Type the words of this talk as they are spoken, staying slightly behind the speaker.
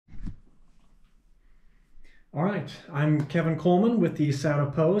All right, I'm Kevin Coleman with the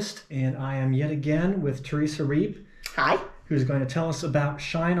Saddle Post, and I am yet again with Terressa Reep, Hi. who's going to tell us about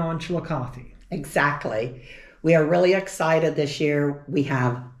Shine On Chillicothe. Exactly. We are really excited this year. We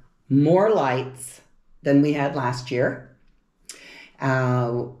have more lights than we had last year.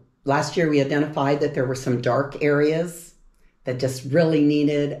 Last year, we identified that there were some dark areas that just really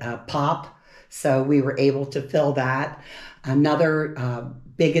needed a pop, so we were able to fill that. Another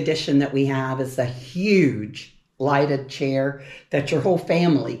big addition that we have is a huge lighted chair that your whole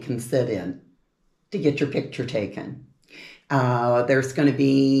family can sit in to get your picture taken. There's going to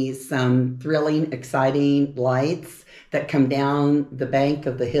be some thrilling, exciting lights that come down the bank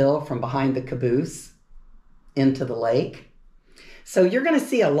of the hill from behind the caboose into the lake. So you're going to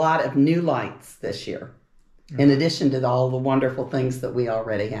see a lot of new lights this year, in addition to all the wonderful things that we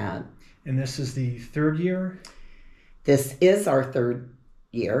already had. And this is the third year? This is our third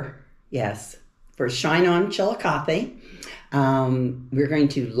year, yes, for Shine On Chillicothe. We're going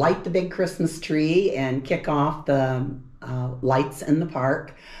to light the big Christmas tree and kick off the lights in the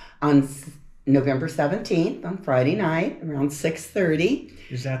park on November 17th, on Friday night, around 6:30.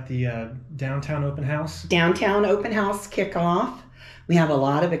 Is that the downtown open house? Downtown open house kickoff. We have a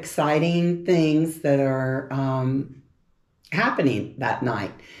lot of exciting things that are happening that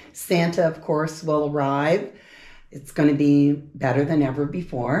night. Santa, of course, will arrive. It's going to be better than ever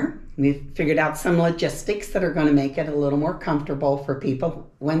before. We've figured out some logistics that are going to make it a little more comfortable for people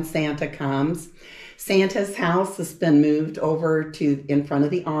when Santa comes. Santa's house has been moved over to in front of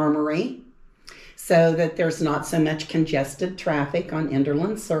the armory so that there's not so much congested traffic on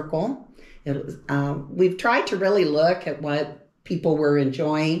Enderlin Circle. We've tried to really look at what people were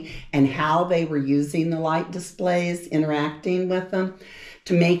enjoying and how they were using the light displays, interacting with them,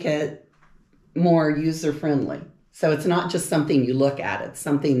 to make it more user-friendly. So it's not just something you look at, it's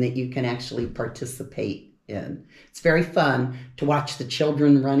something that you can actually participate in. It's very fun to watch the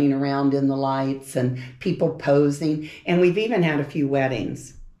children running around in the lights and people posing. And we've even had a few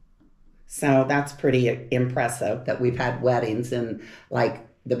weddings. So that's pretty impressive that we've had weddings in like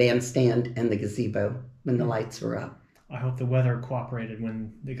the bandstand and the gazebo when the lights were up. I hope the weather cooperated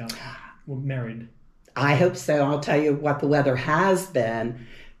when they got married. I hope so. I'll tell you what the weather has been.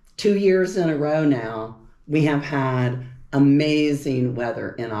 2 years in a row now, we have had amazing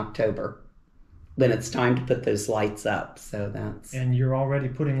weather in October when it's time to put those lights up. So that's... And you're already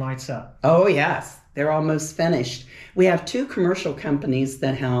putting lights up. Oh, yes. They're almost finished. We have two commercial companies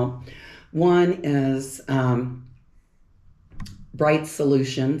that help. One is Bright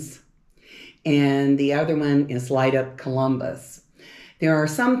Solutions, and the other one is Light Up Columbus. There are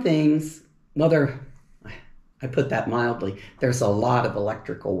some things, I put that mildly, there's a lot of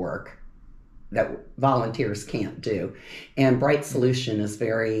electrical work that volunteers can't do. And Bright Solution is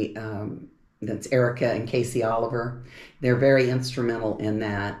that's Erica and Casey Oliver. They're very instrumental in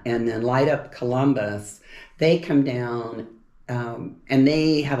that. And then Light Up Columbus, they come down and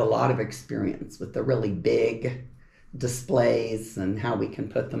they have a lot of experience with the really big displays and how we can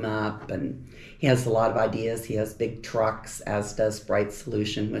put them up. And he has a lot of ideas. He has big trucks, as does Bright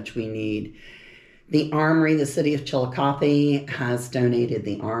Solution, which we need. The Armory, the city of Chillicothe has donated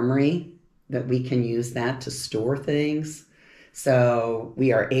the Armory, that we can use that to store things. So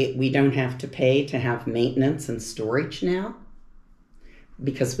we don't have to pay to have maintenance and storage now,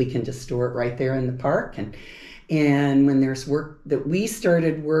 because we can just store it right there in the park. And when there's work that we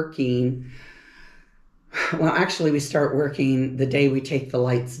started working, well, actually we start working the day we take the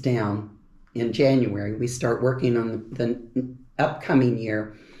lights down in January. We start working on the upcoming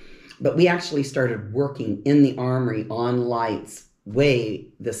year, but we actually started working in the Armory on lights way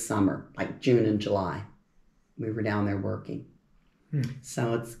this summer, like June and July. We were down there working.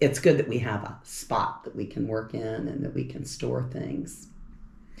 So it's good that we have a spot that we can work in and that we can store things.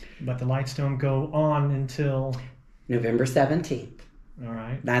 But the lights don't go on until November 17th. All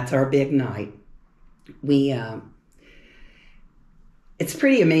right. That's our big night. It's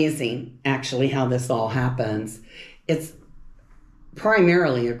pretty amazing, actually, how this all happens. It's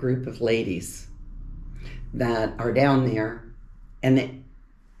primarily a group of ladies that are down there, and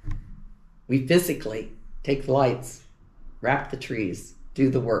we physically take the lights, wrap the trees, do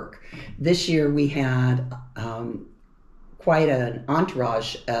the work. This year we had quite an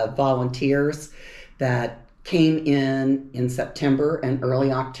entourage of volunteers that came in September and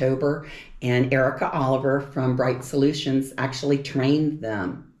early October, and Erica Oliver from Bright Solutions actually trained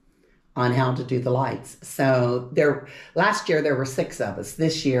them on how to do the lights. So last year there were 6 of us.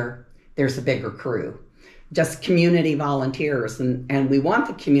 This year there's a bigger crew, just community volunteers. And we want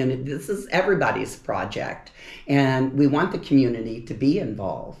the community, this is everybody's project, and we want the community to be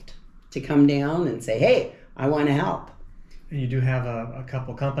involved, to come down and say, hey, I want to help. And you do have a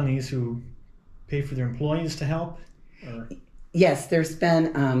couple companies who pay for their employees to help? Or? Yes, there's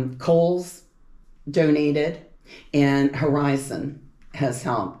been Kohl's donated, and Horizon has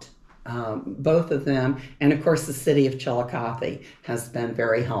helped. Both of them, and of course the city of Chillicothe has been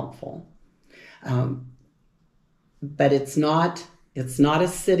very helpful. But it's not a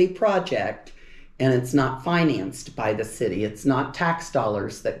city project, and it's not financed by the city. It's not tax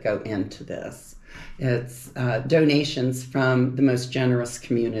dollars that go into this. It's donations from the most generous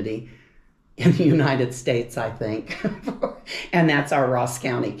community in the United States, I think, and that's our Ross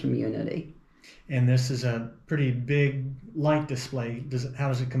County community. And this is a pretty big light display. How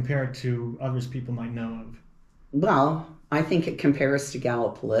does it compare to others people might know of? Well, I think it compares to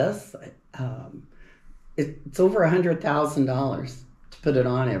Gallipolis. It's over $100,000 to put it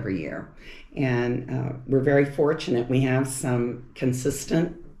on every year. And we're very fortunate. We have some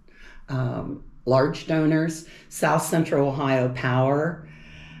consistent large donors. South Central Ohio Power,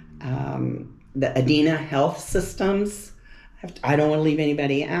 the Adena Health Systems. I don't want to leave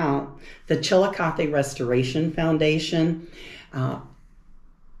anybody out. The Chillicothe Restoration Foundation. I'm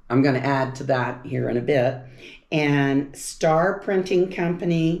going to add to that here in a bit. And Star Printing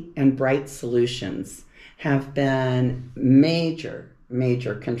Company and Bright Solutions have been major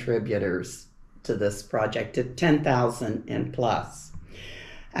contributors to this project at 10,000 and plus.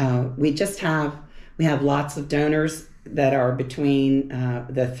 We have lots of donors that are between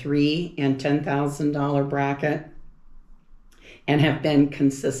the $3,000 and $10,000 bracket and have been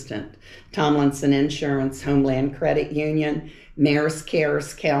consistent. Tomlinson Insurance, Homeland Credit Union, Mayor's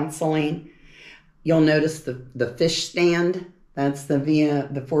Cares Counseling. You'll notice the fish stand. That's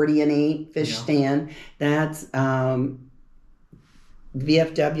the 40 and 8 fish stand. That's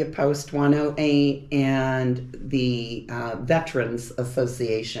VFW Post 108 and the Veterans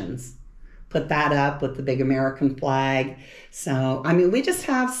Associations. Put that up with the big American flag. So, I mean, we just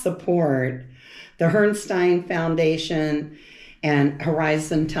have support. The Hernstein Foundation and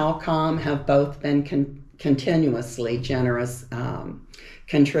Horizon Telecom have both been continuously generous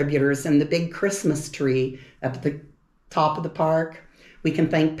contributors. And the big Christmas tree at the top of the park, we can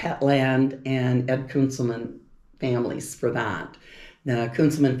thank Petland and Ed Kunzelman families for that. The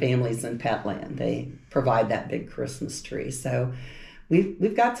Kunzelman families in Petland, they provide that big Christmas tree. So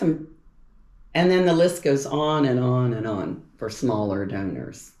we've got some, and then the list goes on and on and on for smaller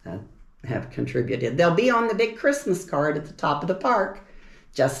donors that have contributed. They'll be on the big Christmas card at the top of the park,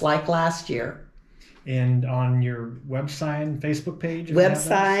 just like last year. And on your website and Facebook page? We have a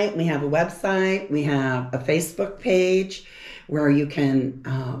website, we have a Facebook page where you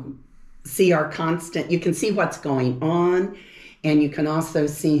can see you can see what's going on, and you can also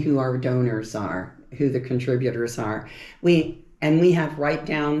see who our donors are, who the contributors are. We have right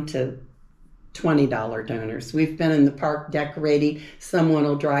down to $20 donors. We've been in the park decorating. Someone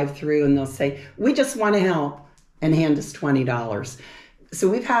will drive through and they'll say, "We just want to help," and hand us $20. So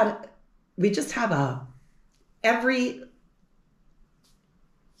we just have every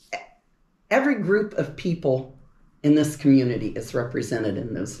group of people in this community is represented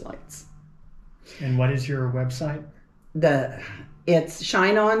in those lights. And what is your website? It's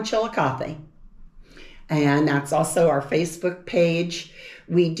Shine On Chillicothe. And that's also our Facebook page.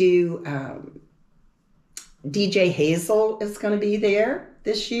 We do, DJ Hazel is going to be there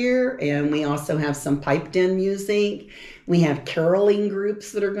this year. And we also have some piped in music. We have caroling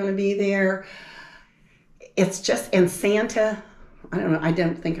groups that are going to be there. It's just, and Santa, I don't know, I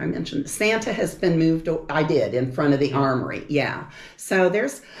don't think I mentioned, Santa has been moved, I did, in front of the armory, yeah. So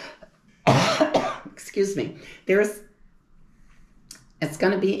there's, excuse me, it's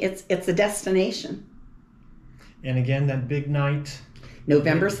going to be, it's a destination. And again, that big night?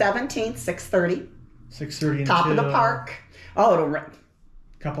 November 17th, 6:30. 6:30 Top of the park. Oh, it'll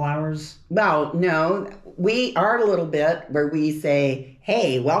couple hours? Well, no, we are a little bit where we say,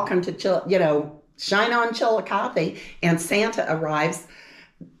 "Hey, welcome to Shine On Chillicothe," and Santa arrives.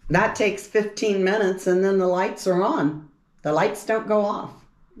 That takes 15 minutes, and then the lights are on. The lights don't go off.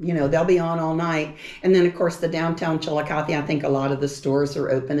 They'll be on all night. And then, of course, the downtown Chillicothe, I think a lot of the stores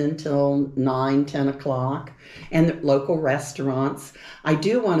are open until 9, 10 o'clock, and the local restaurants. I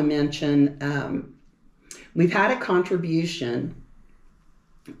do want to mention we've had a contribution,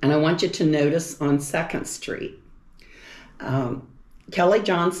 and I want you to notice on 2nd Street. Kelly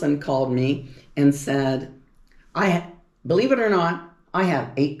Johnson called me and said, believe it or not, I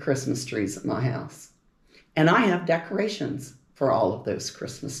have 8 Christmas trees at my house. And I have decorations for all of those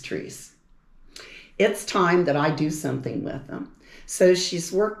Christmas trees. It's time that I do something with them. So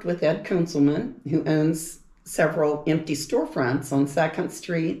she's worked with Ed Kunzelman, who owns several empty storefronts on 2nd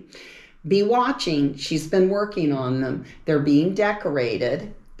Street. Be watching. She's been working on them. They're being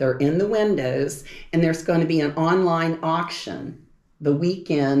decorated. They're in the windows, and there's going to be an online auction the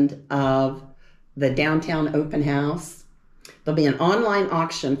weekend of the downtown open house. There'll be an online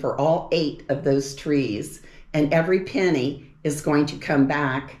auction for all 8 of those trees, and every penny is going to come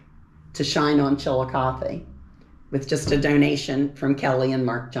back to Shine on Chillicothe with just a donation from Kelly and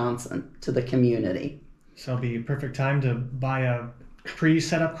Mark Johnson to the community. So it'll be a perfect time to buy a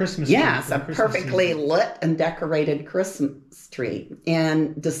pre-set up Christmas tree. Yes, a perfectly lit and decorated Christmas tree.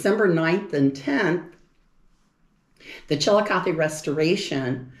 And December 9th and 10th, the Chillicothe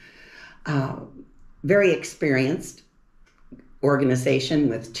Restoration, very experienced organization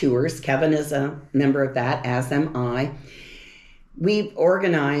with tours. Kevin is a member of that, as am I. We've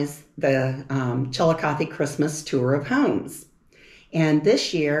organized the Chillicothe Christmas Tour of Homes. And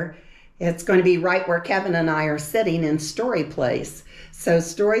this year, it's going to be right where Kevin and I are sitting in Story Place. So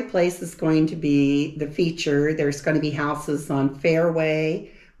Story Place is going to be the feature. There's going to be houses on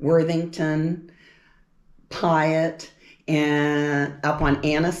Fairway, Worthington, Pyatt, and up on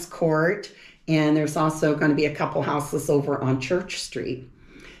Annis Court. And there's also going to be a couple houses over on Church Street.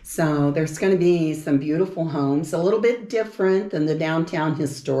 So there's going to be some beautiful homes, a little bit different than the downtown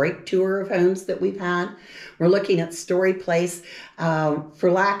historic tour of homes that we've had. We're looking at Story Place.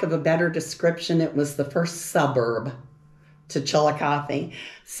 For lack of a better description, it was the first suburb to Chillicothe.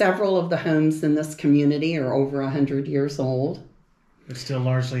 Several of the homes in this community are over 100 years old. It's still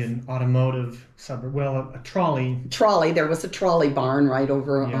largely an automotive suburb. Well, a trolley. There was a trolley barn right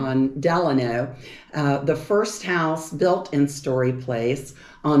over on Delano. The first house built in Story Place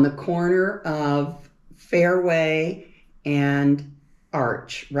on the corner of Fairway and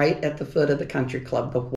Arch, right at the foot of the country club, the